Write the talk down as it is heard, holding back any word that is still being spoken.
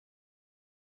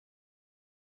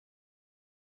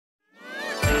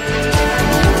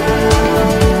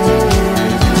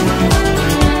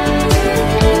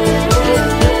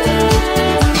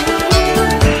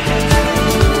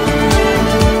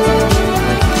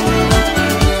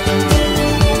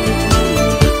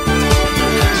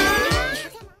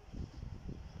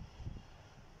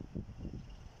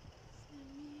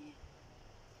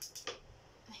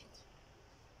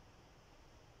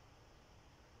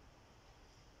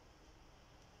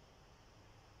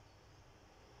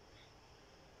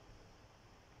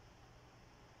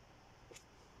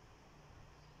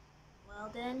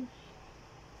then,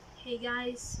 hey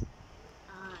guys,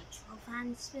 Troll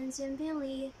fans, Spence and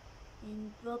Billy,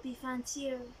 and Ropey fans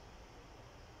here.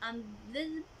 I've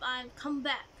come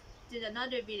back to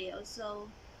another video. So,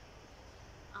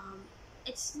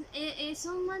 it's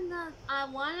someone that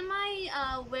what am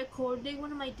I recording?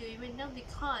 What am I doing right now?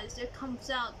 Because there comes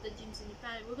out the Genshin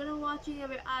Impact. We're gonna watching a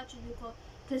reaction called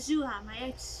Kazuha, my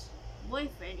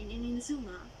ex-boyfriend in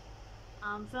Inazuma,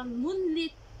 from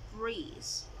Moonlit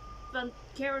Brezze, from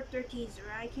character teaser.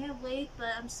 I can't wait, but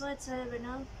I'm so excited right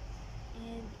now.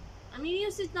 And I'm gonna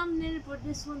use it nominated for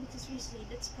this one because recently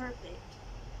that's perfect.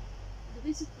 But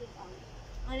basically,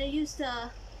 I'm gonna use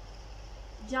the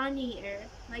Johnny here,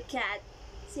 my cat.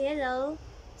 Say hello.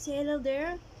 Say hello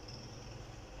there.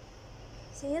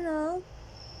 Say hello.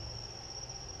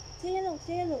 Say hello.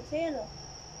 Say hello. Say hello.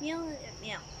 Meow.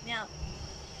 Meow. Meow.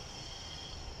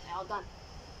 All done.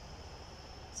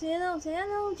 Say hello. Say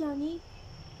hello, Johnny.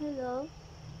 Hello.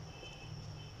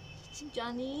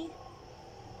 Johnny.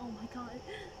 Oh my god.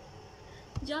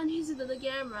 Johnny's in the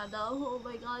camera though. Oh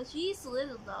my gosh. He's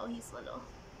little though. He's little.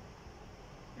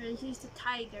 And he's the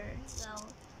tiger. So.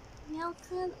 Meow.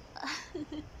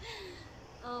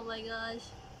 Oh my gosh.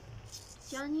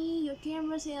 Johnny, your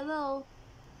camera, say hello.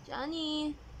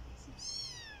 Johnny.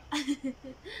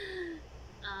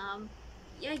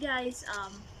 Yeah guys,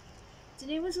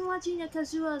 today was watching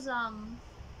Kazuha's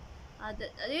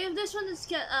this one is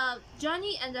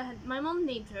Johnny, and my mom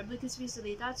named her because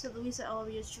recently that's Luisa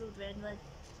Orio's children, but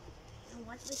you know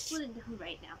what, let's put it down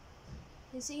right now.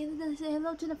 And say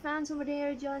hello to the fans over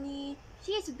there, Johnny.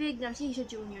 She is big now, she's a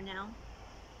junior now.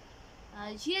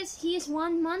 He is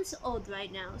 1 month old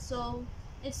right now, so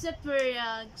except for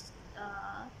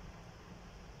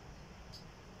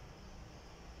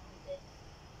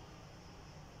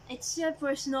except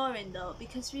for snoring though,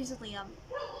 because recently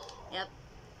yep.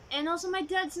 And also my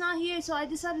dad's not here, so I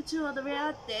decided to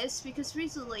react this because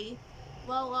recently,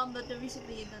 but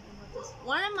recently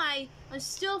one of my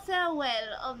still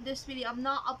farewell of this video. I'm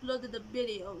not uploaded the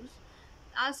videos.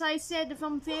 As I said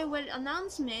from farewell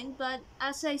announcement, but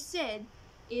as I said,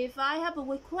 if I have a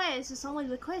request or someone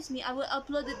requests me, I will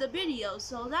upload the video.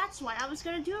 So that's what I was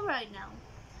gonna do right now.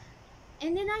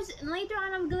 And then later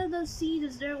on, I'm gonna see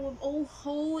this there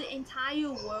whole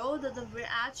entire world of the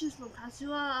reactions from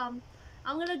Kazuha.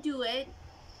 I'm gonna do it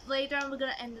later. I'm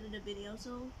gonna end the video.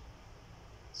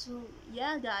 So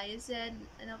yeah, guys, and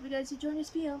I hope you guys enjoy this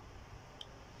video.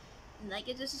 Like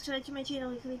it, just subscribe to my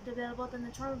channel, click the bell button,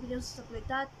 and channel videos, stuff like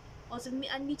that. Also,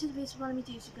 add me to the Facebook, follow me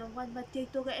to Instagram, but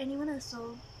TikTok, or anyone else.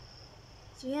 So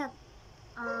yeah.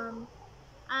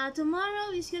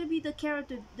 Tomorrow is gonna be the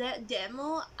character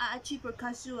demo actually for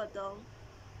Kazuha though.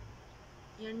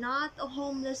 You're not a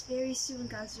homeless very soon,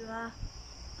 Kazuha.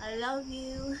 I love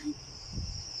you.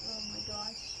 Oh my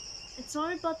gosh. And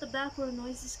sorry about the background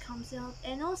noises comes out,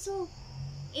 and also.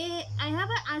 I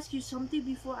haven't asked you something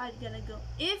before I'm gonna go.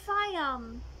 If I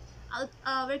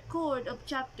record of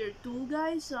chapter 2,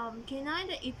 guys, can I,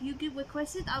 if you get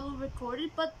requested, I will record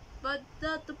it, but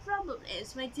the problem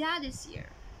is my dad is here.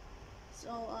 So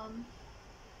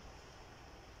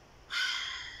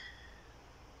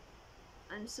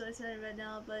I'm so excited right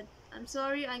now, but I'm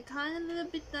sorry, I kinda a little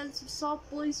bit soft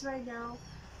voice right now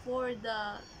for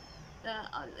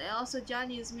also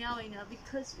Johnny is meowing now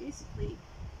because basically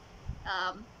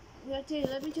let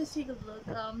me just take a look.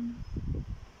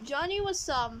 Johnny was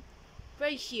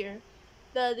right here.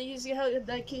 The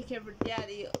kid for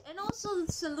daddy, and also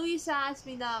Luisa asked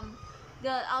me the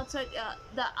outside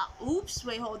oops,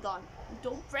 wait, hold on,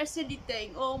 don't press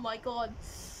anything. Oh my god.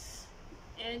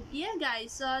 And yeah,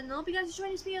 guys, I hope you guys enjoy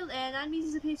this video, and I'm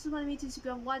using the page to me to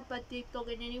Instagram, what but TikTok,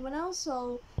 and anyone else.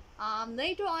 So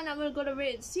later on, I'm gonna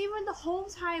read see when the whole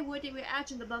time with the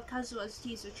reaction about Kazuha's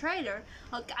teaser trailer.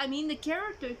 I mean the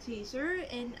character teaser,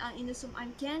 and I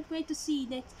can't wait to see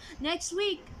next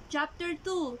week, chapter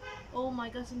 2. Oh my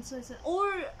gosh, I'm so excited.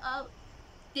 Or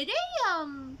did they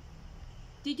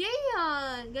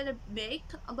gonna make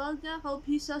about the how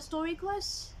pizza story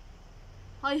quest?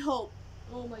 I hope.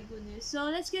 Oh my goodness. So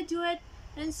let's get to it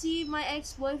and see my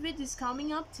ex-boyfriend is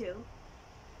coming up too.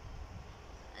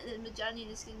 And then Johnny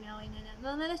is getting meowing and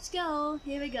then let's go.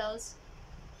 Here it goes.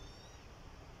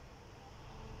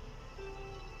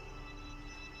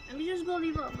 Let me just go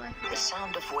leave up my phone. The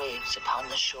sound of waves upon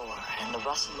the shore and the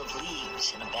rustle of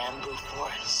leaves in a bamboo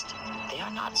forest. They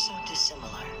are not so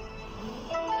dissimilar.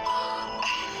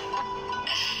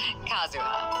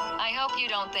 Kazuha, I hope you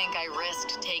don't think I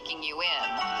risked taking you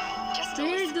in just to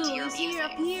listen to your music.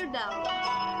 Up here now.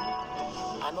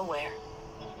 I'm aware.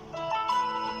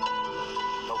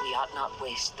 But we ought not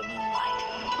waste the moonlight.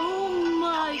 Oh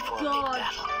my before god. a big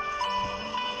battle.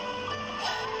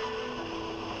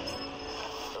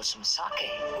 Though some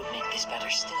sake would make this better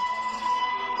still. A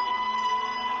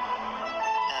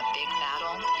big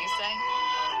battle, you say?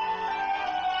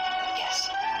 Yes.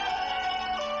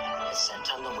 The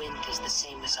scent on the wind is the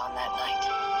same as on that night.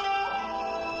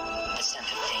 The scent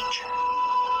of danger.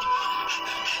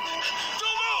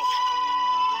 Don't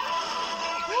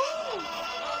move!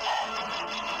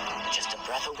 Just a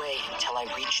breath away until I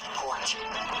reached the port.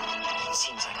 It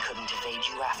seems I couldn't evade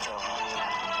you after all.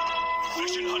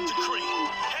 Vision Hunt decree.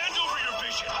 Hand over your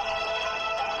vision.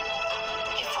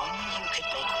 If only you could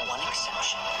make one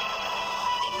exception,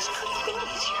 things could have been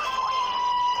easier for you.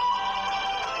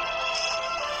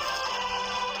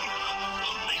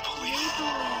 A maple leaf.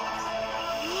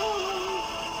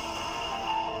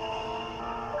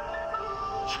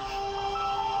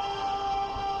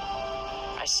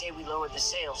 I say we lower the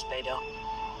sails, Beidou.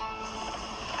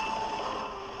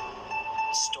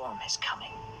 The storm is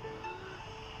coming.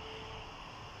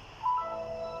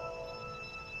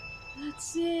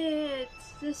 That's it.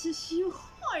 This is your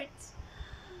heart.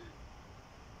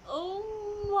 Oh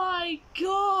my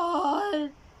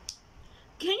god.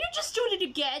 Can you just do it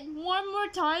again? One more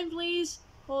time, please?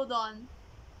 Hold on.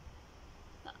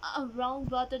 Wrong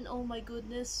button. Oh my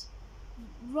goodness.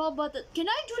 Wrong button. Can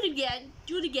I do it again?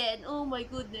 Do it again. Oh my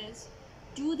goodness.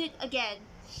 Do it again.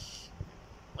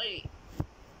 Wait.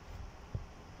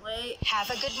 Wait. Have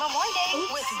a good Mamon Day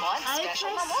Oops. with one special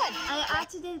Mamon. I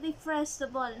accidentally pressed the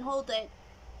button. Hold it.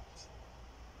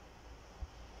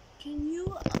 Can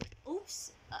you?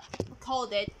 Oops.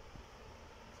 Hold it.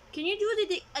 Can you do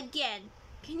it again?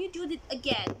 Can you do it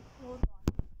again? Hold on.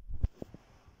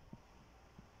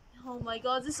 Oh my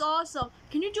god, this is awesome.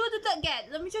 Can you do it again?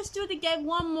 Let me just do it again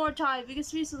one more time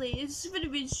because recently it's going to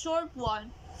be a short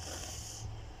one.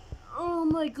 Oh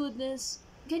my goodness.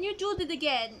 Can you do it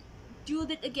again? Do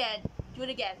it again. Do it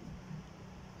again.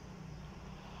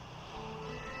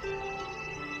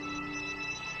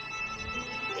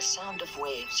 The sound of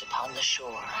waves upon the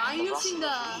shore I'm and the using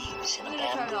rustle of leaves in a I'm gonna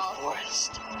turn it bamboo off.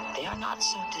 forest. They are not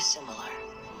so dissimilar.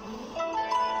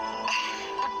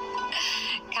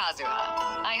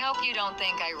 Kazuha, I hope you don't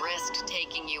think I risked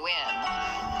taking you in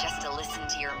just to listen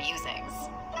to your musings.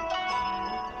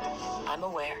 I'm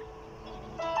aware.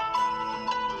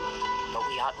 But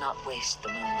we ought not waste the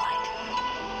moonlight.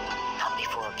 Not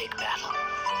before a big battle.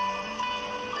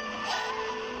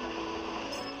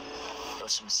 Though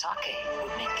some sake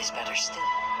would make this better still.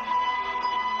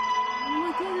 Oh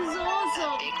my god, this is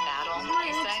awesome. A big battle, This is my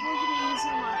you say? ex-movie to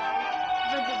Inazuma though.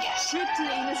 But the Yes. trip to the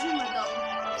Inazuma though.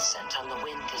 The scent on the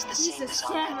wind is the He's same a as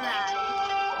on that samurai. night.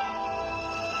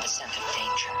 The scent of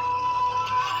danger.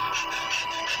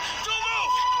 Don't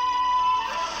move!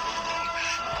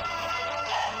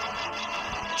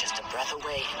 Just a breath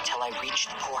away until I reached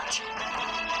the port.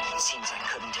 It seems I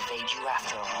couldn't evade you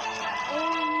after all.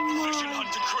 Oh Vision my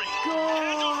Hunt decree.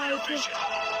 Hand over your god. vision.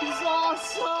 This is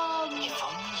awesome. If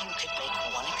only you could make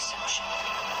one exception,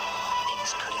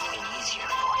 things could have been easier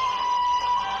for you.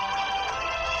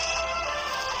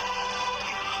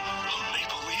 A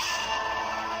maple leaf.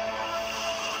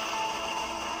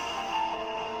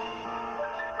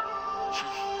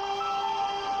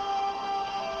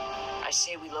 I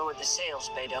say we lower the sails,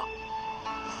 Beidou.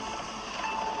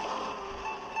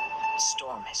 The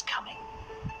storm is coming.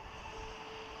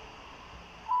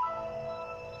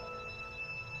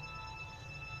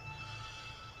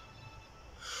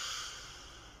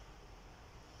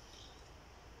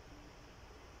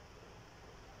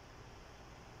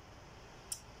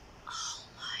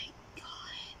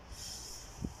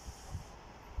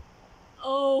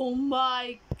 Oh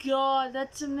my god,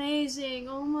 that's amazing.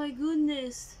 Oh my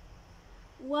goodness.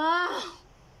 Wow.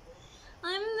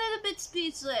 I'm a little bit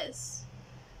speechless.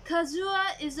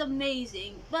 Kazuha is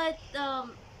amazing, but the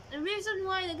reason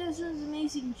why the Kazuha is an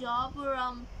amazing job, or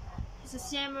he's a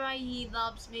samurai, he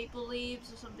loves maple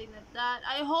leaves or something like that.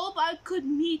 I hope I could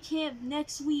meet him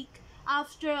next week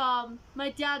after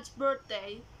my dad's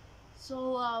birthday.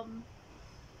 So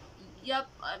yep,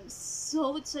 I'm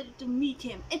so excited to meet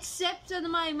him. Except that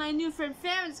my new friend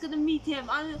Farron's gonna meet him.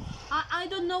 I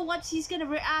don't know what he's gonna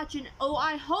reaction. Oh,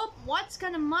 I hope what's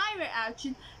gonna my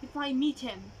reaction if I meet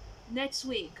him next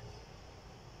week.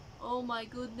 Oh my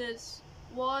goodness,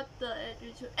 what the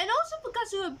editor. And also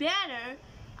because of a banner,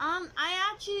 I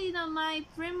actually, you know, my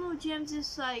Primo Gems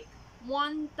is like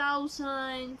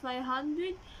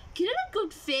 1,500. Can it a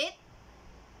good fit?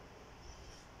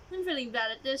 I'm feeling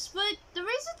bad at this, but the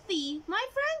recently, my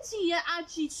friends here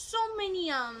actually so many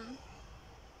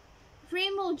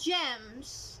Primo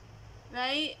Gems,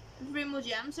 right? Primo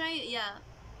Gems, right? Yeah.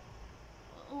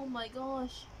 Oh my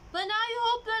gosh. But I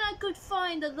hope that I could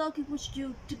find the lucky push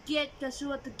to get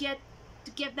Kazuha to get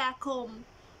to get back home.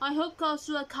 I hope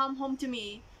Kazuha come home to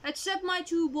me. Except my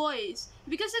 2 boys.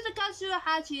 Because of the Kazuha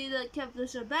Hachi that kept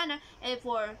this banner, and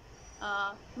for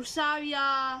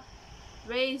Rosaria,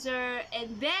 Razor,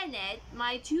 and Bennett,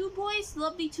 my 2 boys,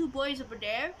 lovely 2 boys over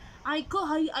there, I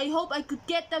hope I could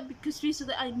get them because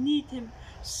recently I need him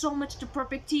so much, the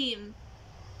perfect team.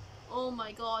 Oh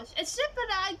my gosh. Except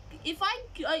that if I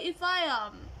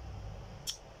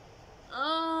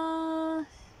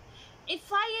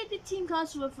had the team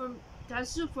Kazuha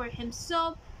for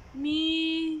himself,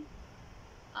 me,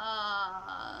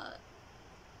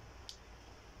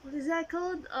 what is that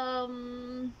called?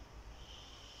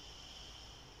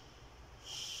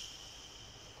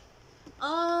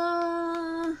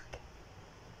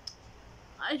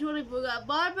 I totally forgot.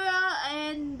 Barbara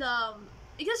and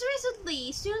because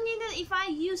recently, soon if I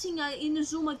using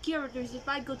Inazuma characters, if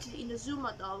I go to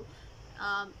Inazuma though,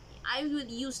 I would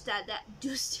use that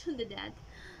just to that.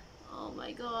 Oh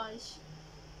my gosh.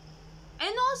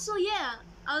 And also, yeah,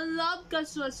 I love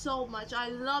Kazuha so much. I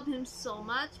love him so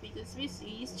much because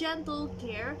he's gentle,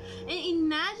 care. And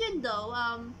imagine though,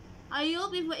 I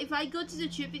hope if I go to the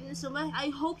trip in Inazuma, I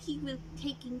hope he will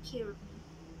taking care of me.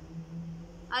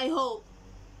 I hope.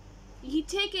 He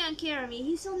taking care of me.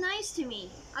 He's so nice to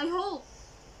me. I hope.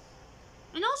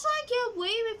 And also, I can't wait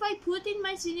if I put in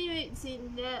my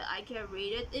I can't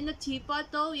read it in the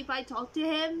teapot though. If I talk to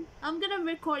him, I'm gonna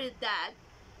record it that.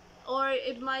 Or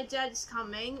if my dad's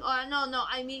coming, or no,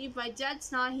 I mean if my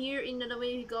dad's not here, in the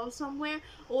way he goes somewhere,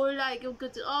 or like he'll go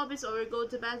to the office, or go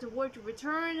back to work to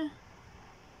return.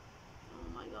 Oh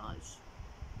my gosh.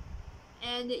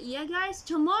 And yeah guys,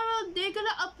 tomorrow they're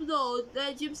gonna upload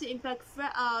the Genshin Impact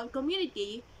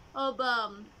Community of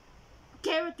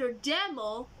character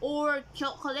demo or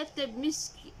collective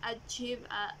misachieve.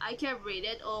 I can't read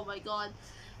it. Oh my god.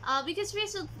 Because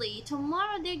recently,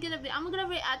 tomorrow I'm gonna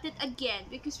react it again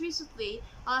because recently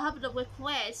I have the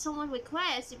request. Someone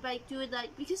requests if I do it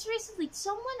like because recently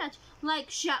someone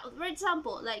like shout, for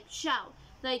example, like shout.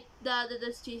 Like the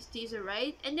teaser,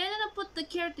 right? And then I put the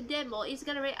character demo. It's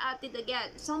gonna react it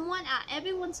again. Someone,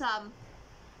 everyone's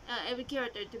every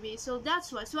character to me. So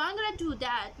that's why. So I'm gonna do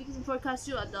that because for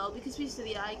Kazuha though, because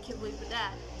recently I can't wait for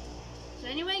that. So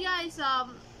anyway, guys,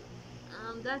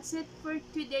 that's it for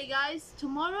today, guys.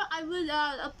 Tomorrow I will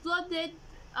upload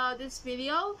this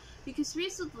video because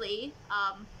recently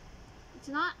it's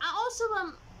not. I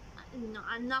also no,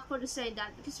 I'm not going to say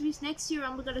that because next year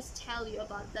I'm gonna tell you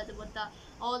about that,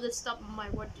 all the stuff on my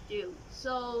work to do.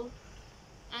 So,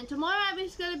 and tomorrow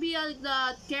it's gonna be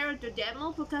the character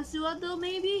demo for Kazuha though,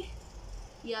 maybe.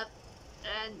 Yep.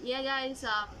 And yeah, guys,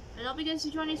 I hope you guys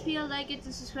enjoy this video. Like it,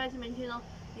 to subscribe to my channel,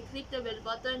 and click the bell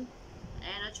button.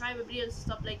 And I try my videos and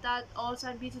stuff like that. Also,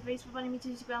 I'm busy Facebook, funny me to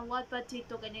Instagram, Wattpad,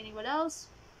 TikTok, and anywhere else.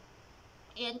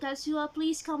 And Kazuha,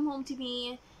 please come home to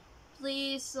me,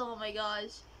 please. Oh my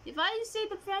gosh. If I say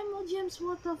the primal gems,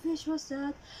 what the fish was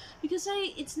that? Because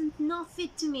it's not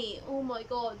fit to me. Oh my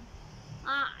god.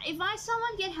 If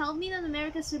someone can help me in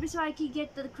America service so I can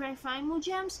get the correct primal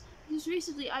gems, because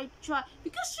recently I tried.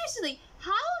 Because recently,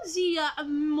 how is the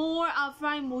more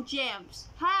primal gems?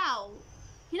 How?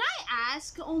 Can I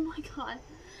ask? Oh my god.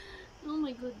 Oh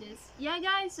my goodness. Yeah,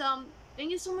 guys.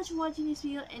 Thank you so much for watching this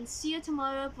video, and see you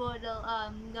tomorrow for the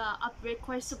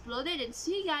request uploaded, and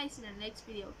see you guys in the next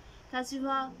video.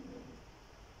 Kazuha,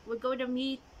 we're going to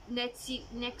meet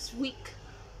next week.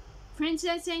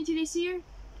 Princess Angel is here,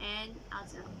 and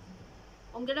Asa.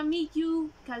 I'm gonna meet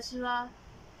you, Kazuha.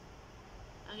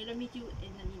 I'm gonna meet you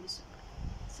in the Inazuma.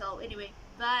 So anyway,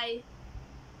 bye.